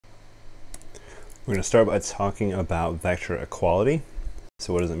We're going to start by talking about vector equality.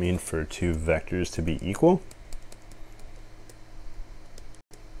 So what does it mean for two vectors to be equal?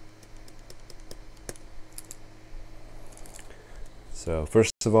 So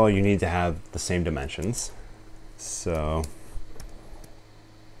first of all, you need to have the same dimensions. So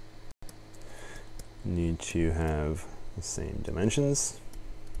you need to have the same dimensions.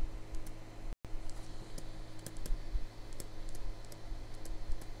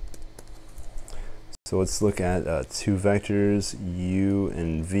 So let's look at two vectors, u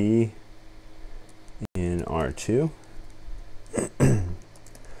and v, in R2.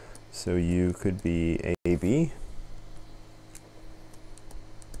 So u could be AB,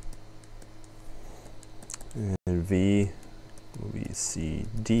 and v will be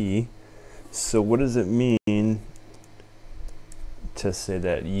CD. So what does it mean to say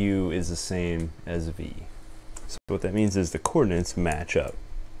that u is the same as v? So what that means is the coordinates match up.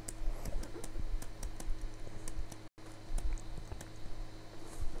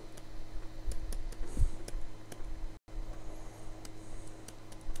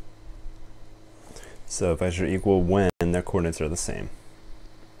 So vectors are equal when their coordinates are the same.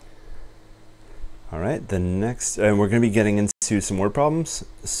 All right, the next, and we're going to be getting into some word problems.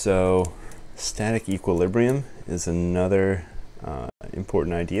 So static equilibrium is another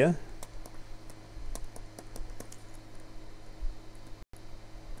important idea.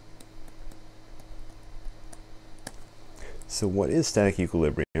 So what is static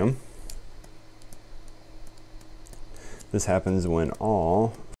equilibrium? This happens when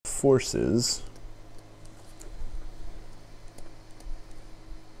all forces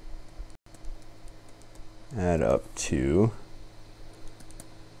add up to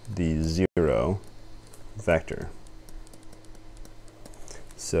the zero vector.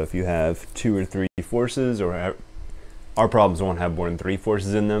 So if you have 2 or 3 forces, or our problems won't have more than 3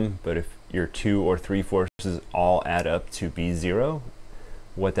 forces in them, but if your 2 or 3 forces all add up to be 0,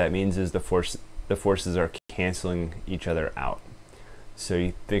 what that means is the forces are canceling each other out. So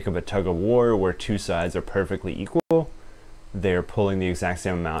you think of a tug of war where 2 sides are perfectly equal. They're pulling the exact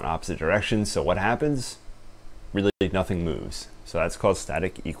same amount opposite directions. So what happens? Really nothing moves. So that's called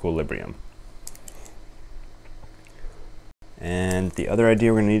static equilibrium. And the other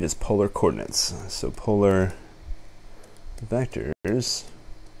idea we're going to need is polar coordinates. So polar vectors.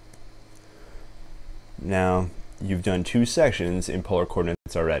 Now, you've done 2 sections in polar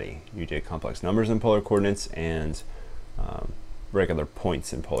coordinates already. You did complex numbers in polar coordinates and regular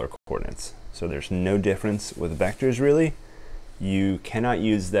points in polar coordinates. So there's no difference with vectors really. You cannot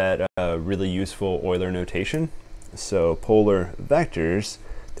use that really useful Euler notation. So polar vectors,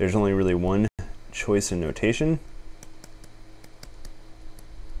 there's only really one choice in notation.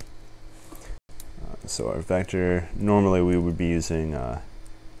 So our vector, normally we would be using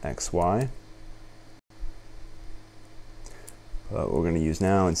xy. But what we're going to use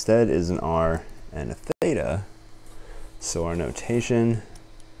now instead is an r and a theta. So our notation,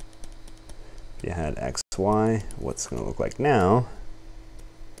 if you had xy, what's going to look like now?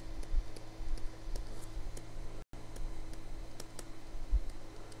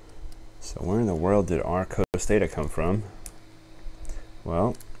 So where in the world did r cos theta come from?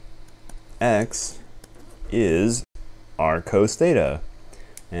 Well, x is r cos theta.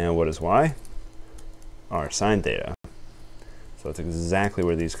 And what is y? R sine theta. So that's exactly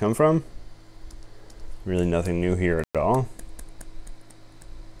where these come from. Really nothing new here at all.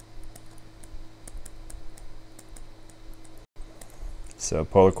 So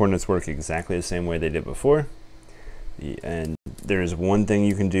polar coordinates work exactly the same way they did before. And there's one thing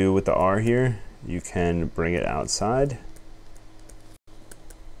you can do with the r here. You can bring it outside.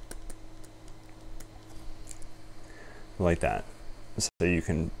 Like that. So you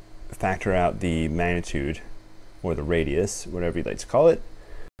can factor out the magnitude or the radius, whatever you'd like to call it.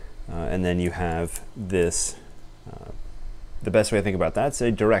 And then you have this, the best way to think about that is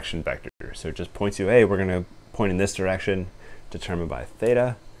a direction vector. So it just points you, hey, we're going to point in this direction, determined by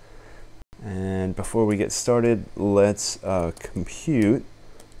theta. And before we get started, let's compute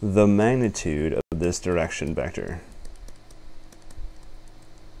the magnitude of this direction vector.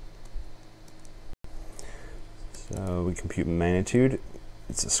 So we compute magnitude,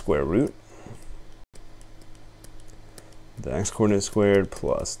 it's a square root. The x-coordinate squared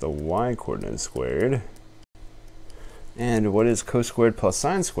plus the y-coordinate squared. And what is cos squared plus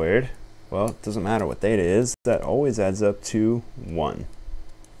sine squared? Well, it doesn't matter what theta is, that always adds up to 1.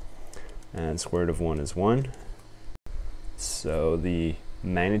 And square root of 1 is 1. So the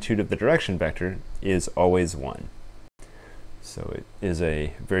magnitude of the direction vector is always 1. So it is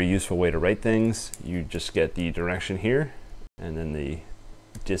a very useful way to write things. You just get the direction here, and then the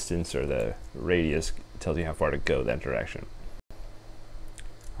distance or the radius tells you how far to go that direction.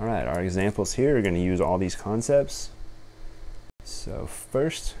 All right, our examples here are going to use all these concepts. So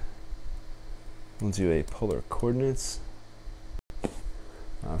first, we'll do a polar coordinates.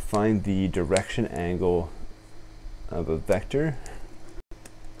 Find the direction angle of a vector.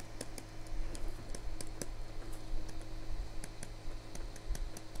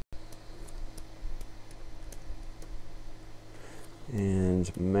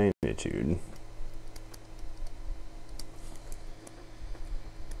 And magnitude.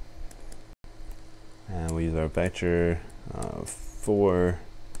 And we'll use our vector 4,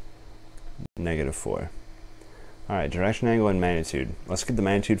 -4. All right, direction angle and magnitude. Let's get the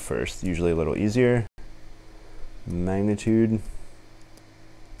magnitude first, usually a little easier. Magnitude.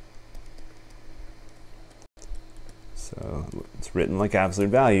 So it's written like absolute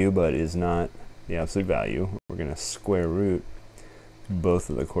value, but is not the absolute value. We're going to square root both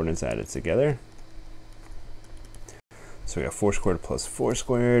of the coordinates added together. So we got 4 squared plus 4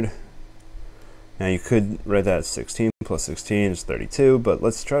 squared. Now you could write that as 16 plus 16 is 32, but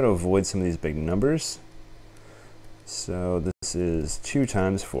let's try to avoid some of these big numbers. So this is 2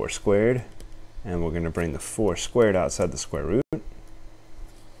 times 4 squared, and we're going to bring the 4 squared outside the square root,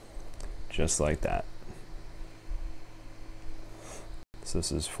 just like that. So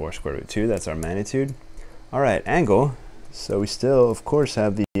this is 4 square root 2, that's our magnitude. All right, angle. So we still, of course,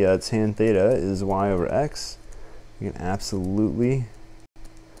 have the tan theta is y over x. You can absolutely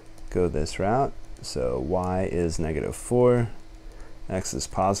go this route. So y is -4, x is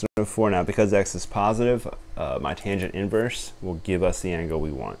 +4. Now because x is positive, my tangent inverse will give us the angle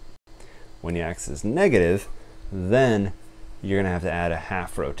we want. When the x is negative, then you're going to have to add a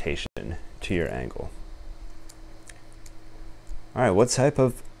half rotation to your angle. All right, what type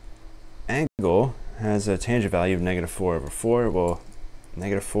of angle has a tangent value of -4 over 4? Well,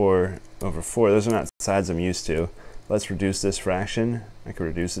 -4 over 4, those are not sides I'm used to. Let's reduce this fraction. I could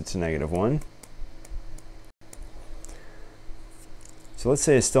reduce it to -1. So let's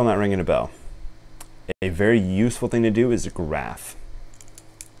say it's still not ringing a bell. A very useful thing to do is graph.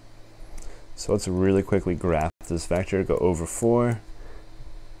 So let's really quickly graph this vector. Go over 4,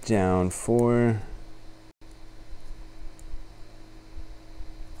 down 4,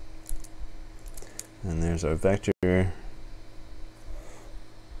 and there's our vector.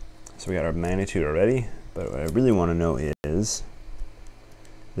 So we got our magnitude already, but what I really want to know is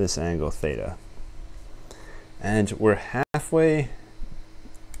this angle theta. And we're halfway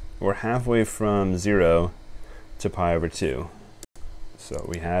from 0 to pi over 2. So what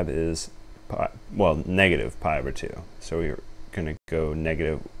we have is pi, well, negative pi over 2. So we're going to go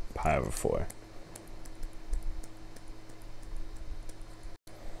negative pi over 4.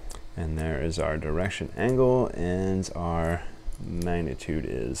 And there is our direction angle, and our magnitude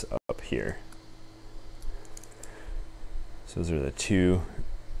is up here. So those are the two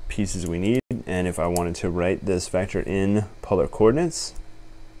pieces we need. And if I wanted to write this vector in polar coordinates,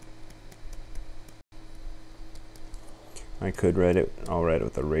 I could write it, I'll write it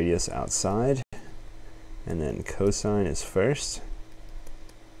with the radius outside, and then cosine is first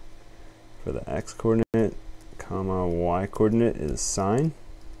for the x coordinate, comma y coordinate is sine.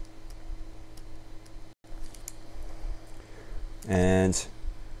 And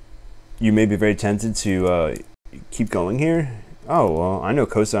you may be very tempted to keep going here. Oh, well, I know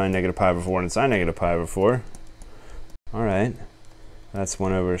cosine -pi over 4 and sine -pi over 4. All right. That's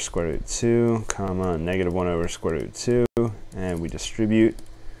 1 over square root 2, comma, -1 over square root 2, and we distribute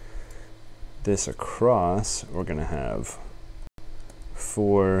this across. We're going to have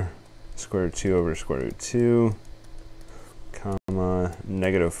 4 square root 2 over square root 2, comma,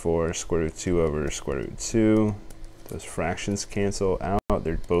 -4 square root 2 over square root 2. Those fractions cancel out,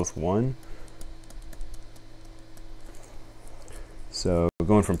 they're both 1. So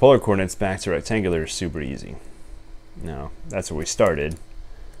going from polar coordinates back to rectangular is super easy. Now, that's where we started.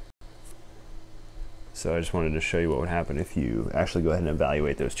 So I just wanted to show you what would happen if you actually go ahead and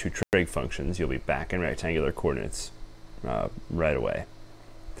evaluate those two trig functions. You'll be back in rectangular coordinates right away.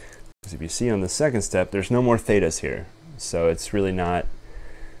 Because if you see on the second step, there's no more thetas here. So it's really not,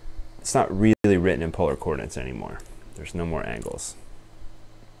 it's not really written in polar coordinates anymore. There's no more angles.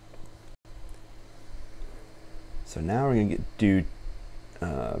 So now we're going to do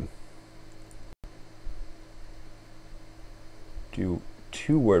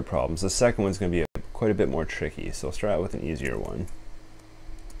two word problems. The second one's going to be quite a bit more tricky, so let's start out with an easier one.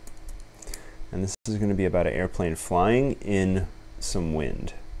 And this is going to be about an airplane flying in some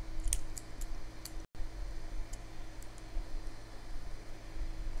wind.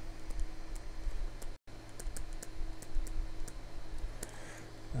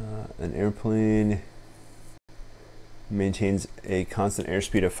 An airplane maintains a constant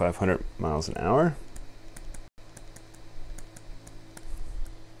airspeed of 500 miles an hour.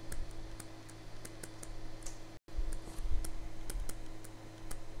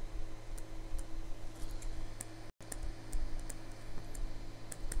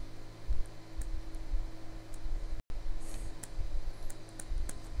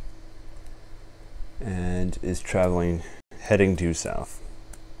 And is heading due south.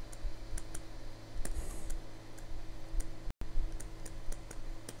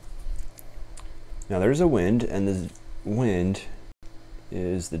 Now there's a wind, and the wind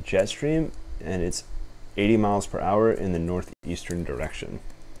is the jet stream, and it's 80 miles per hour in the northeastern direction.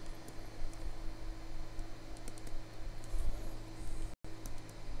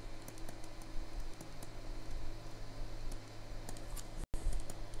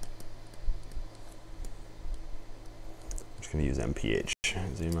 Going to use MPH,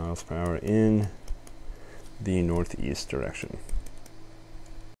 0 miles per hour in the northeast direction.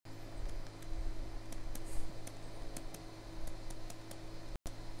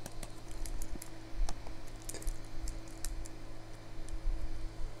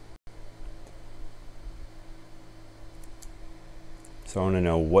 So I want to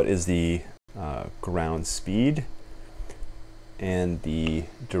know what is the ground speed and the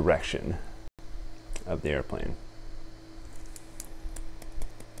direction of the airplane.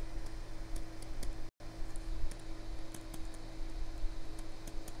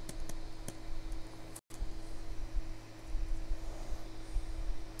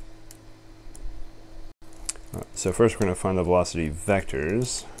 So first we're going to find the velocity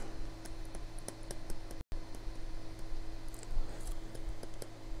vectors.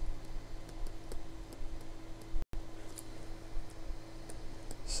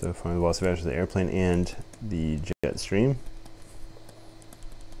 So find the velocity vectors of the airplane and the jet stream.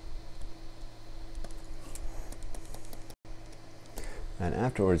 And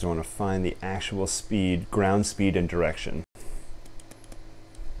afterwards I want to find the actual speed, ground speed and direction.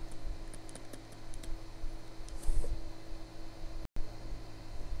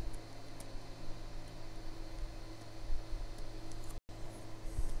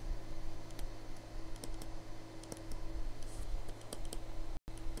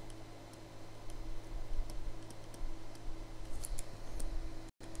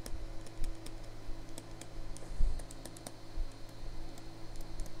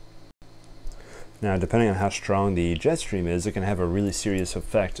 Now, depending on how strong the jet stream is, it can have a really serious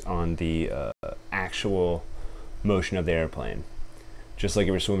effect on the actual motion of the airplane. Just like if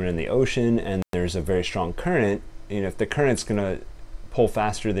you're swimming in the ocean and there's a very strong current, if the current's going to pull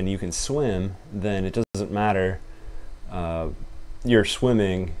faster than you can swim, then it doesn't matter. You're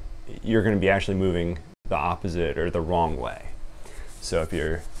swimming, you're going to be actually moving the opposite or the wrong way. So if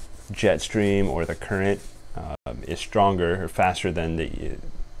your jet stream or the current is stronger or faster than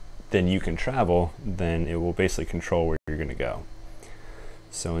you can travel, then it will basically control where you're going to go.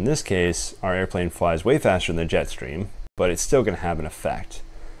 So in this case, our airplane flies way faster than the jet stream, but it's still going to have an effect.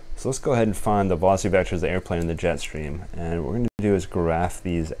 So let's go ahead and find the velocity vectors of the airplane and the jet stream. And what we're going to do is graph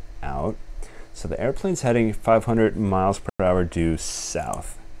these out. So the airplane's heading 500 miles per hour due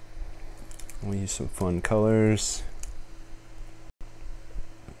south. We'll use some fun colors.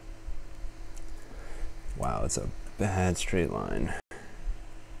 Wow, it's a bad straight line.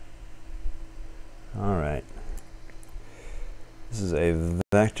 All right. This is a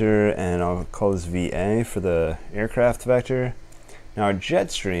vector, and I'll call this VA for the aircraft vector. Now our jet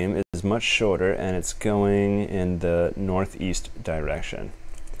stream is much shorter, and it's going in the northeast direction.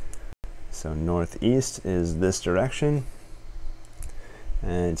 So northeast is this direction,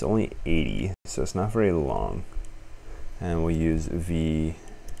 and it's only 80, so it's not very long. And we'll use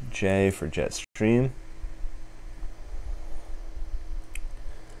VJ for jet stream.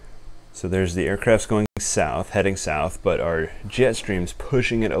 So there's the aircraft's going south, heading south, but our jet stream's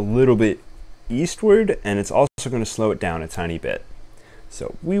pushing it a little bit eastward, and it's also going to slow it down a tiny bit. So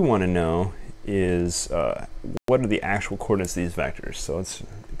what we want to know is what are the actual coordinates of these vectors. So let's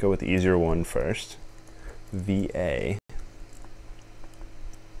go with the easier one first, VA.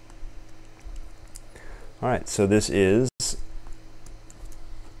 All right, so this is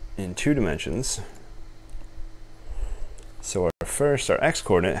in 2 dimensions. So our x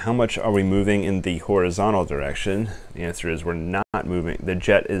coordinate, how much are we moving in the horizontal direction? The answer is we're not moving. The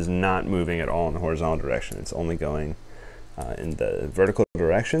jet is not moving at all in the horizontal direction. It's only going in the vertical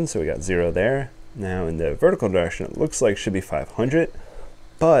direction, so we got 0 there. Now in the vertical direction, it looks like it should be 500,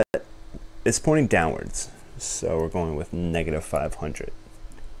 but it's pointing downwards, so we're going with -500.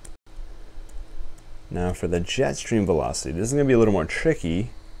 Now for the jet stream velocity, this is going to be a little more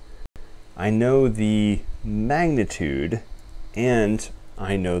tricky I know the magnitude and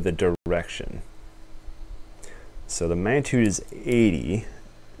I know the direction. So the magnitude is 80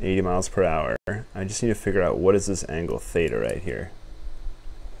 miles per hour. I just need to figure out what is this angle theta right here.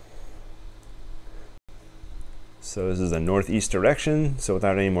 So this is a northeast direction, so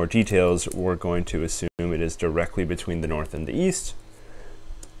without any more details, we're going to assume it is directly between the north and the east.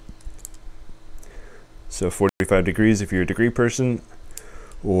 So 45 degrees if you're a degree person,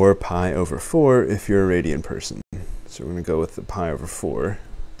 or pi over 4 if you're a radian person. So we're going to go with the pi over 4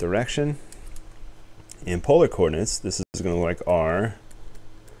 direction. In polar coordinates, this is going to look like r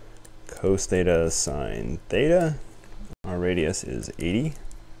cos theta sine theta. Our radius is 80.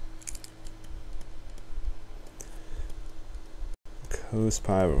 Cos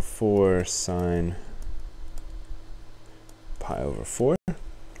pi over 4 sine pi over 4.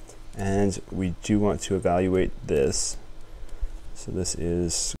 And we do want to evaluate this. So this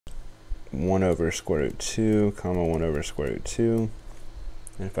is 1 over square root 2, comma 1 over square root 2.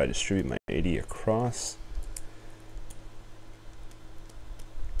 And if I distribute my 80 across,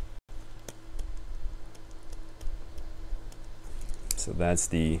 so that's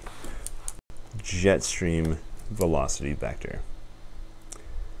the jet stream velocity vector.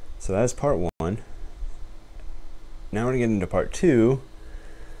 So that's part 1. Now we're going to get into part 2.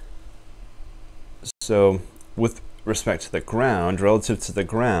 So with respect to the ground, relative to the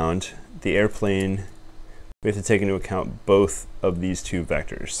ground, the airplane, we have to take into account both of these two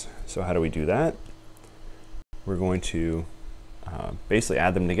vectors. So how do we do that? We're going to basically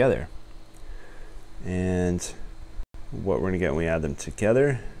add them together. And what we're going to get when we add them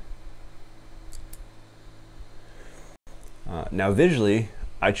together. Now visually,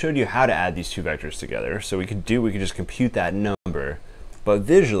 I showed you how to add these two vectors together. So we could just compute that number. But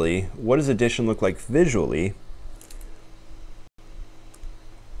visually, what does addition look like visually?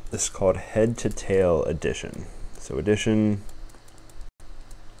 This is called head to tail addition. So addition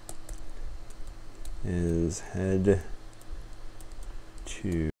is head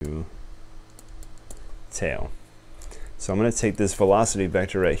to tail. So I'm going to take this velocity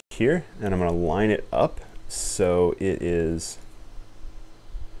vector right here and I'm going to line it up so it is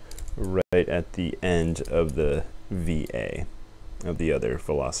right at the end of the VA of the other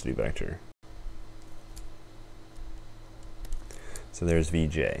velocity vector. So there's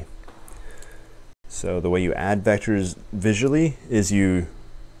Vj. So the way you add vectors visually is you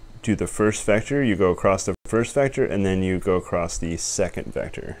do the first vector, you go across the first vector, and then you go across the second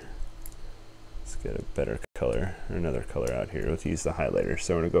vector. Let's get a better color, or another color out here. Let's use the highlighter.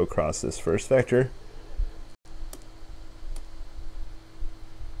 So I'm going to go across this first vector.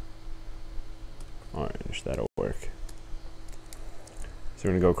 Orange, that'll work. So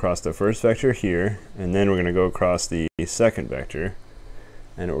we're going to go across the first vector here, and then we're going to go across the second vector.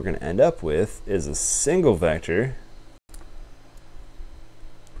 And what we're going to end up with is a single vector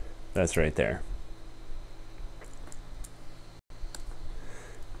that's right there.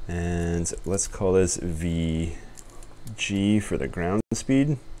 And let's call this Vg for the ground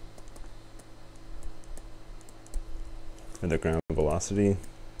speed, or the ground velocity.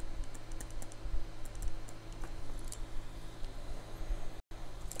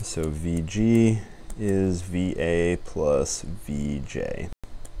 So Vg is Va plus Vj.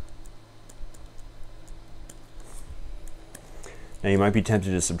 Now you might be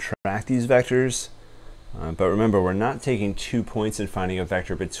tempted to subtract these vectors, but remember we're not taking 2 points and finding a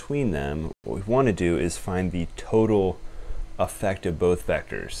vector between them. What we want to do is find the total effect of both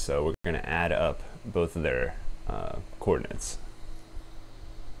vectors. So we're going to add up both of their coordinates.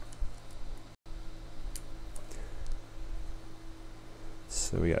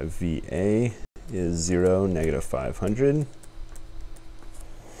 So we got Va is 0, negative 500,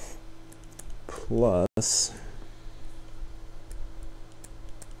 plus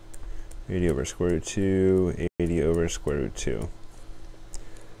 80 over square root 2, 80 over square root 2.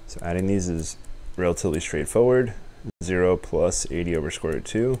 So adding these is relatively straightforward. 0 plus 80 over square root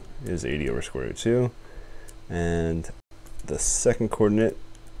 2 is 80 over square root 2. And the second coordinate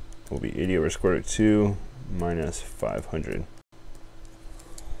will be 80 over square root 2 minus 500.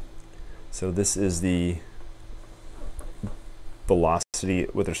 So this is the velocity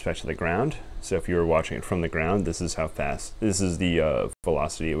with respect to the ground. So if you were watching it from the ground, this is how fast, this is the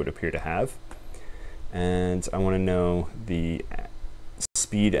velocity it would appear to have. And I want to know the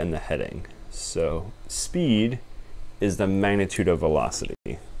speed and the heading. So speed is the magnitude of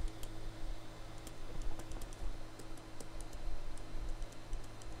velocity.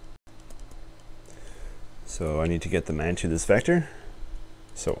 So I need to get the magnitude of this vector.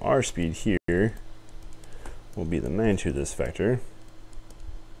 So our speed here will be the magnitude of this vector.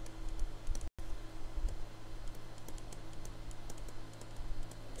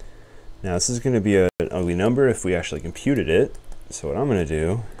 Now this is going to be an ugly number if we actually computed it. So what I'm going to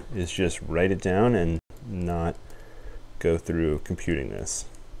do is just write it down and not go through computing this.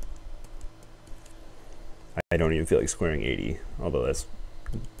 I don't even feel like squaring 80, although that's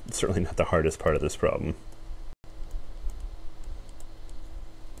certainly not the hardest part of this problem.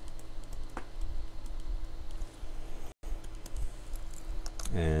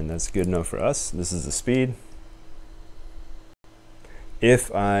 And that's good enough for us. This is the speed.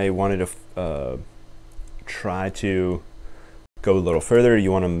 If I wanted to try to go a little further,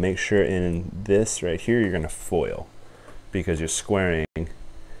 you want to make sure in this right here, you're going to FOIL, because you're squaring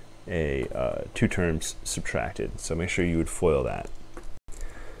a two terms subtracted. So make sure you would FOIL that.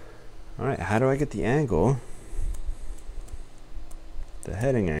 All right, how do I get the angle? The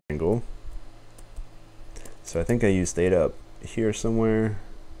heading angle. So I think I used theta up here somewhere.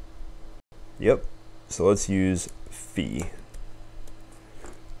 Yep. So let's use phi.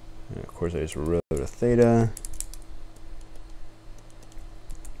 And of course, I just wrote a theta.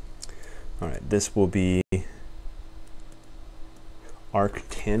 All right, this will be arc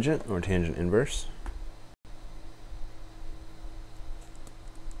tangent or tangent inverse.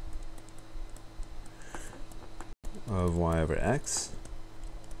 Of y over x.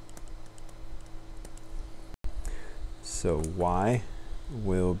 So y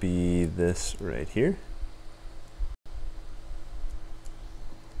will be this right here.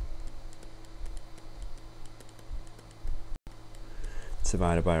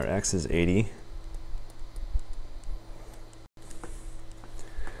 Divided by our x is 80.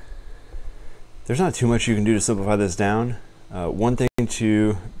 There's not too much you can do to simplify this down. One thing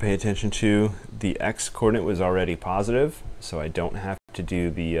to pay attention to, the x coordinate was already positive, so I don't have to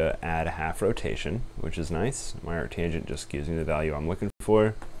do the add half rotation, which is nice. My arctangent just gives me the value I'm looking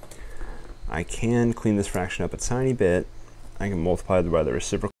for. I can clean this fraction up a tiny bit. I can multiply by the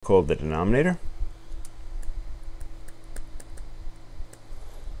reciprocal of the denominator.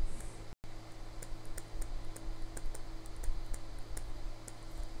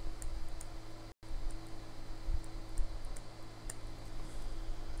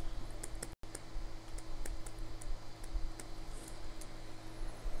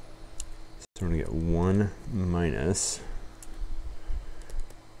 So we're going to get 1 minus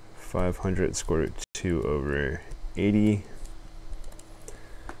 500 square root 2 over 80.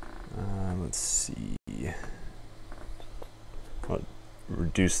 Let's see. I'll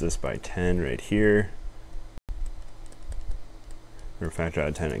reduce this by 10 right here. Or factor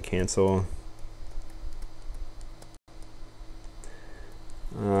out 10 and cancel.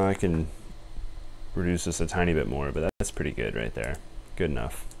 I can reduce this a tiny bit more, but that's pretty good right there. Good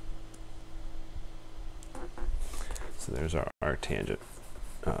enough. So there's our arctangent,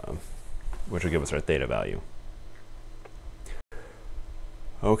 which will give us our theta value.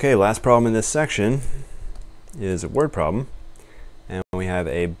 Okay, last problem in this section is a word problem. And we have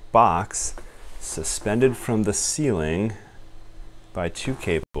a box suspended from the ceiling by 2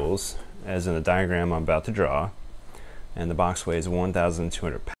 cables, as in the diagram I'm about to draw. And the box weighs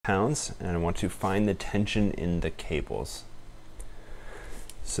 1,200 pounds, and I want to find the tension in the cables.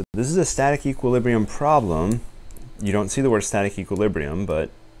 So this is a static equilibrium problem. You don't see the word static equilibrium,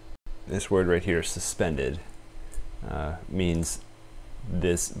 but this word right here, suspended, means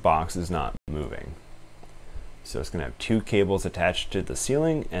this box is not moving. So it's going to have 2 cables attached to the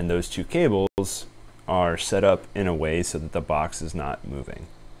ceiling, and those 2 cables are set up in a way so that the box is not moving.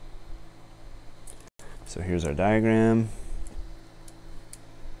 So here's our diagram.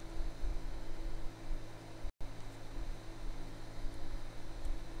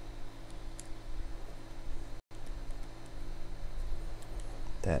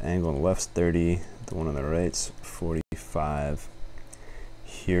 That angle on the left's 30, the one on the right's 45.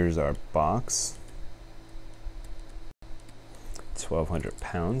 Here's our box, 1,200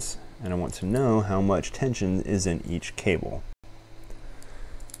 pounds, and I want to know how much tension is in each cable.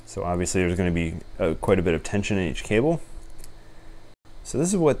 So obviously there's going to be quite a bit of tension in each cable. So this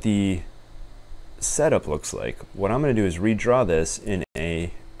is what the setup looks like. What I'm going to do is redraw this in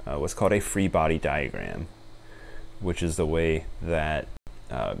a what's called a free body diagram, which is the way that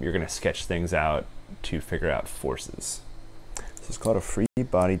you're going to sketch things out to figure out forces. So it's called a free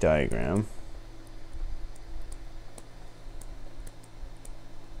body diagram.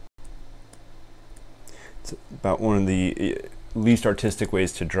 It's about one of the least artistic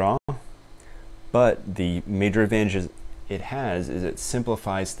ways to draw, but the major advantage it has is it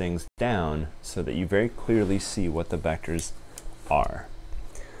simplifies things down so that you very clearly see what the vectors are.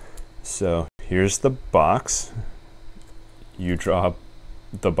 So here's the box. You draw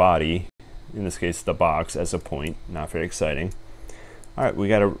the body, in this case the box, as a point. Not very exciting. All right, we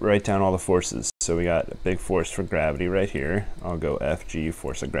got to write down all the forces. So we got a big force for gravity right here. I'll go Fg,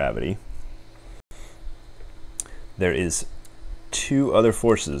 force of gravity. There is two other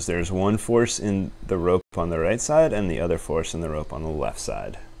forces. There's one force in the rope on the right side and the other force in the rope on the left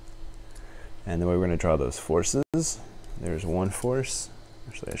side. And the way we're going to draw those forces, there's one force.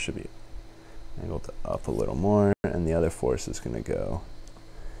 Actually, I should be angled up a little more, and the other force is going to go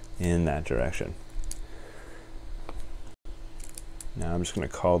in that direction. Now I'm just going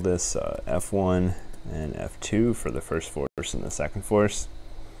to call this F1 and F2 for the first force and the second force.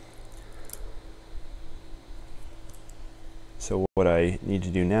 So what I need to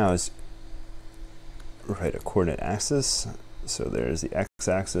do now is write a coordinate axis. So there's the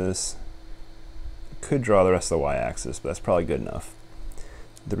x-axis. Could draw the rest of the y-axis, but that's probably good enough.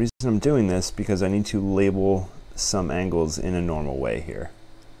 The reason I'm doing this because I need to label some angles in a normal way here.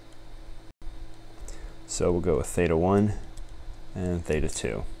 So we'll go with theta 1 and theta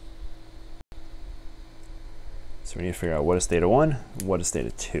 2. So we need to figure out what is theta 1 and what is theta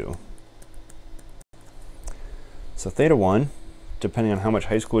 2. So theta 1, depending on how much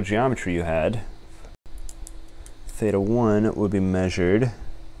high school geometry you had, theta 1 would be measured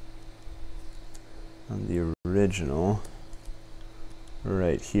on the original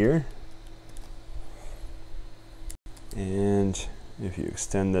right here. And if you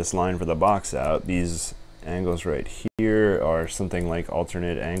extend this line for the box out, these angles right here are something like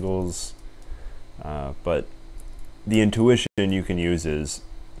alternate angles, but the intuition you can use is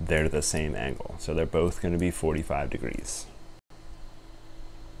they're the same angle. So they're both going to be 45 degrees.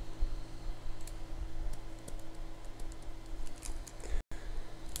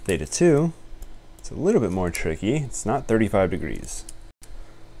 Theta 2, it's a little bit more tricky. It's not 35 degrees.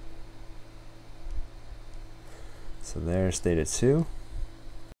 So there's theta 2.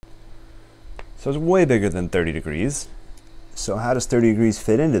 So it's way bigger than 30 degrees. So how does 30 degrees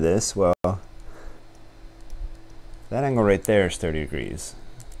fit into this? Well, that angle right there is 30 degrees.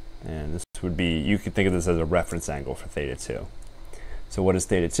 And this would be, you could think of this as a reference angle for theta 2. So what is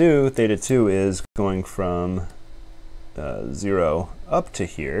theta 2? Theta 2 is going from 0 up to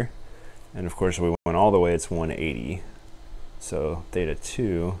here. And of course, if we went all the way, it's 180. So theta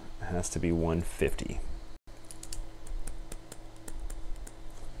 2 has to be 150.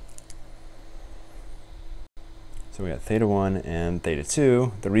 So we got theta 1 and theta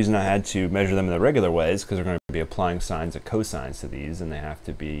 2. The reason I had to measure them in the regular way is because we're going to be applying sines and cosines to these, and they have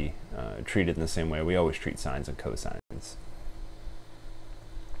to be treated in the same way we always treat sines and cosines.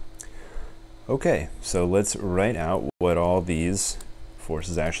 Okay, so let's write out what all these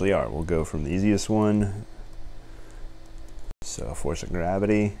forces actually are. We'll go from the easiest one. So force of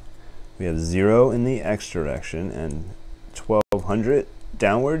gravity. We have 0 in the x direction and 1200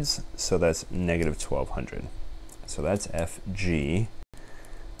 downwards, so that's negative 1200. So that's Fg.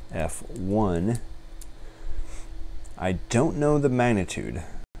 F1, I don't know the magnitude.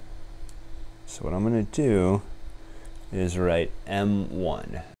 So what I'm going to do is write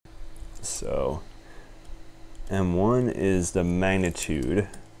M1. So M1 is the magnitude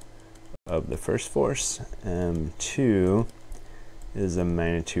of the first force. M2 is the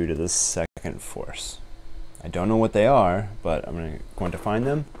magnitude of the second force. I don't know what they are, but I'm going to find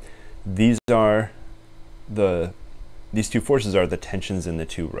them. These two forces are the tensions in the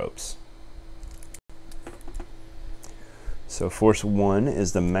two ropes. So force 1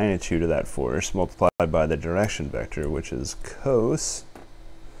 is the magnitude of that force multiplied by the direction vector, which is cos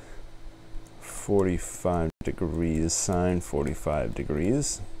 45 degrees sine 45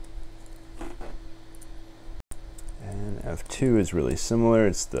 degrees. And F2 is really similar.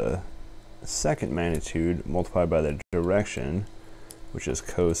 It's the second magnitude multiplied by the direction, which is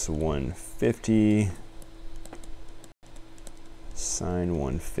cos 150 sine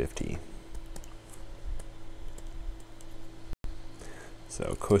 150.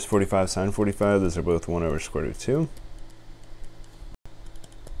 So cos 45 sine 45, those are both 1 over square root of 2.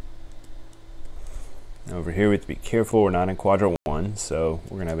 Now over here we have to be careful, we're not in quadrant 1, so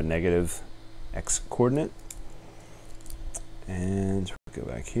we're going to have a negative x coordinate. And we'll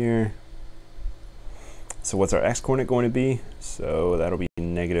go back here. So what's our x coordinate going to be? So that'll be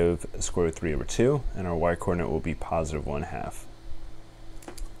negative square root of 3 over 2, and our y coordinate will be positive 1/2.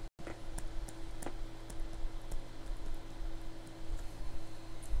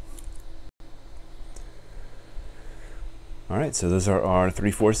 All right, so those are our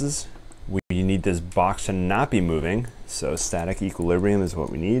three forces. We need this box to not be moving, so static equilibrium is what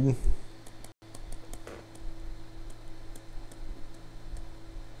we need.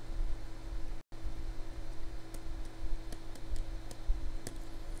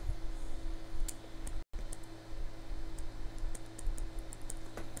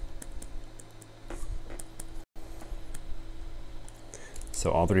 So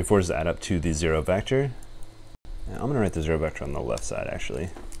all three forces add up to the 0 vector. And I'm going to write the 0 vector on the left side, actually.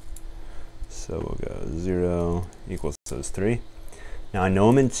 So we'll go 0 equals those 3. Now I know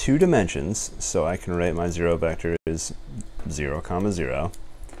I'm in 2 dimensions, so I can write my 0 vector as 0, comma 0.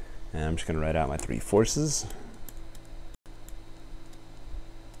 And I'm just going to write out my 3 forces.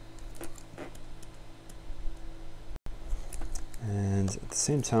 And at the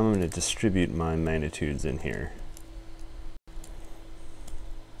same time, I'm going to distribute my magnitudes in here.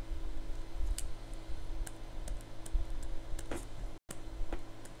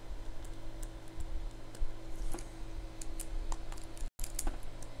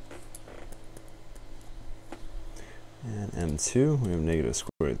 And m2, we have negative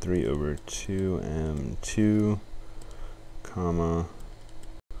square root 3 over 2m2, comma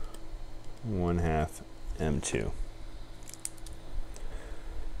 1/2 m2.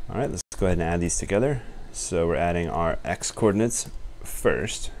 All right, let's go ahead and add these together. So we're adding our x coordinates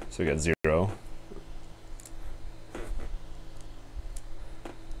first. So we got 0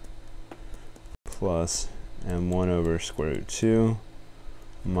 plus m1 over square root 2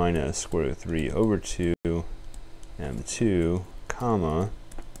 minus square root 3 over 2 m2, comma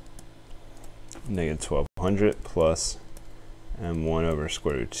negative 1200 plus m1 over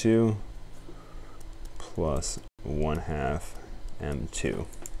square root 2 plus 1/2 m2.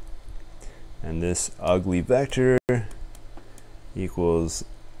 And this ugly vector equals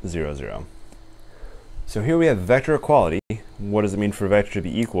 0, 0. So here we have vector equality. What does it mean for a vector to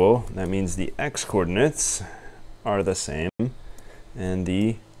be equal? That means the x coordinates are the same and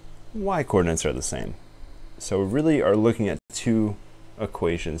the y coordinates are the same. So we really are looking at 2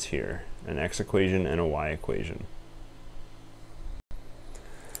 equations here, an x equation and a y equation.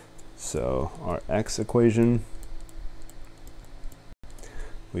 So our x equation,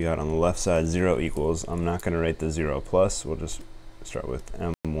 we got on the left side 0 equals, I'm not going to write the 0 plus, we'll just start with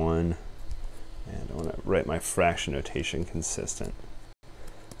m1, and I want to write my fraction notation consistent.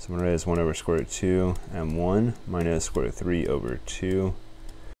 So I'm going to write as 1 over square root 2 m1 minus square root 3 over 2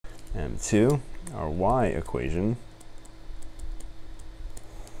 m2. Our y equation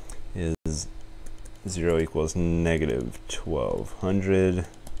is 0 equals negative 1200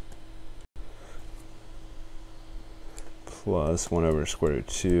 plus 1 over square root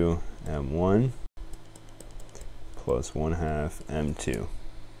 2 m1 plus 1/2 m2.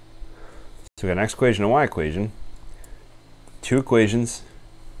 So we got an x equation and a y equation. 2 equations,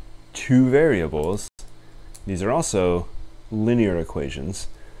 2 variables. These are also linear equations,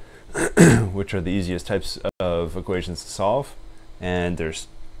 which are the easiest types of equations to solve. And there's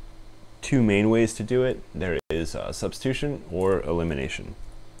 2 main ways to do it. There is substitution or elimination.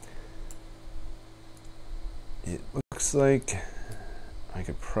 It looks like I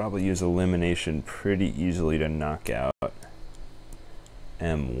could probably use elimination pretty easily to knock out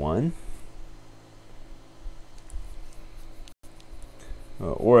m1.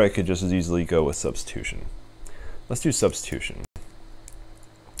 Or I could just as easily go with substitution. Let's do substitution.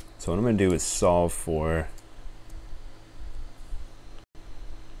 So what I'm going to do is solve for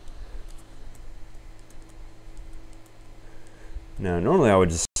now normally I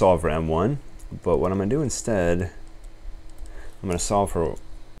would just solve for m1, but what I'm going to do instead, I'm going to solve for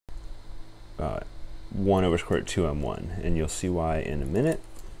 1 over square root 2 m1, and you'll see why in a minute.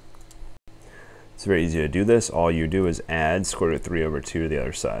 It's very easy to do this. All you do is add square root 3 over 2 to the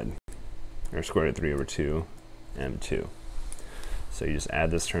other side, or square root 3 over 2 m2. So you just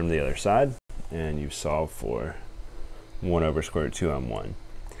add this term to the other side, and you solve for 1 over square root 2 m1.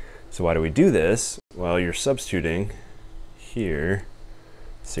 So why do we do this? Well, you're substituting here.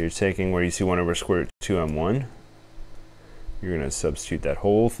 So you're taking where you see 1 over square root 2 m1, you're going to substitute that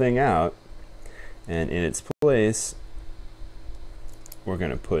whole thing out, and in its place, we're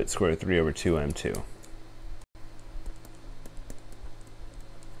going to put square root 3 over 2 m2.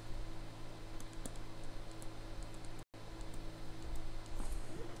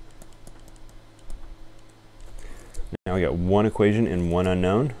 Now we got one equation and one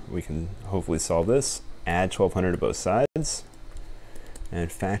unknown. We can hopefully solve this. Add 1200 to both sides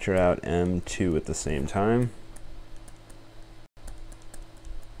and factor out m2 at the same time.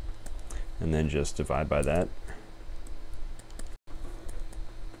 And then just divide by that.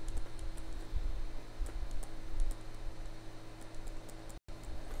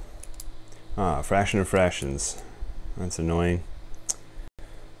 Fraction of fractions. That's annoying.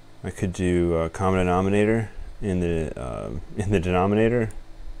 I could do a common denominator in the denominator,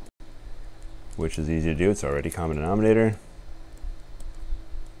 which is easy to do. It's already common denominator.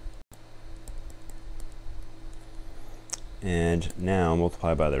 And now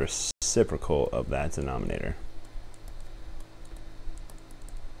multiply by the reciprocal of that denominator.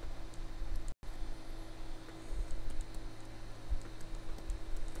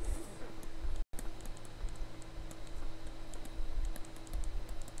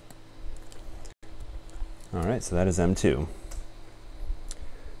 right, so that is M2.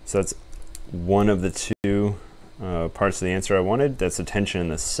 So that's one of the two parts of the answer I wanted. That's the tension in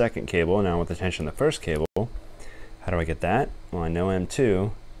the second cable. Now with the tension in the first cable, how do I get that? Well, I know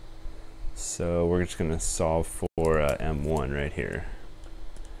M2, so we're just going to solve for M1 right here.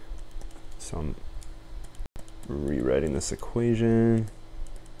 So I'm rewriting this equation,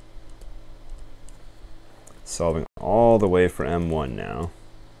 solving all the way for M1 now.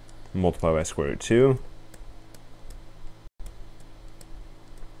 Multiply by square root 2.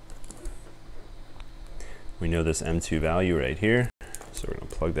 We know this M2 value right here, so we're going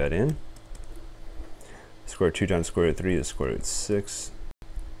to plug that in. Square root 2 times square root 3 is square root 6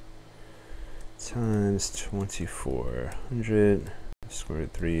 times 2400 square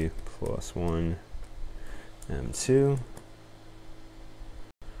root 3 plus 1 M2.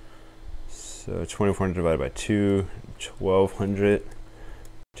 So 2400 divided by 2, 1200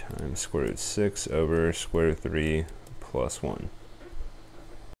 times square root 6 over square root 3 plus 1.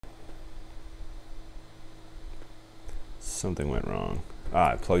 Something went wrong.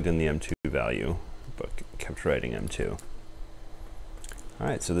 I plugged in the M2 value, but kept writing M2. All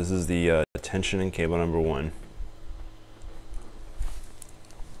right, so this is the tension in cable number 1.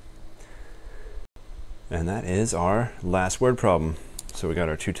 And that is our last word problem. So we got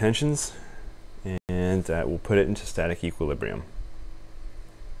our two tensions, and we'll put it into static equilibrium.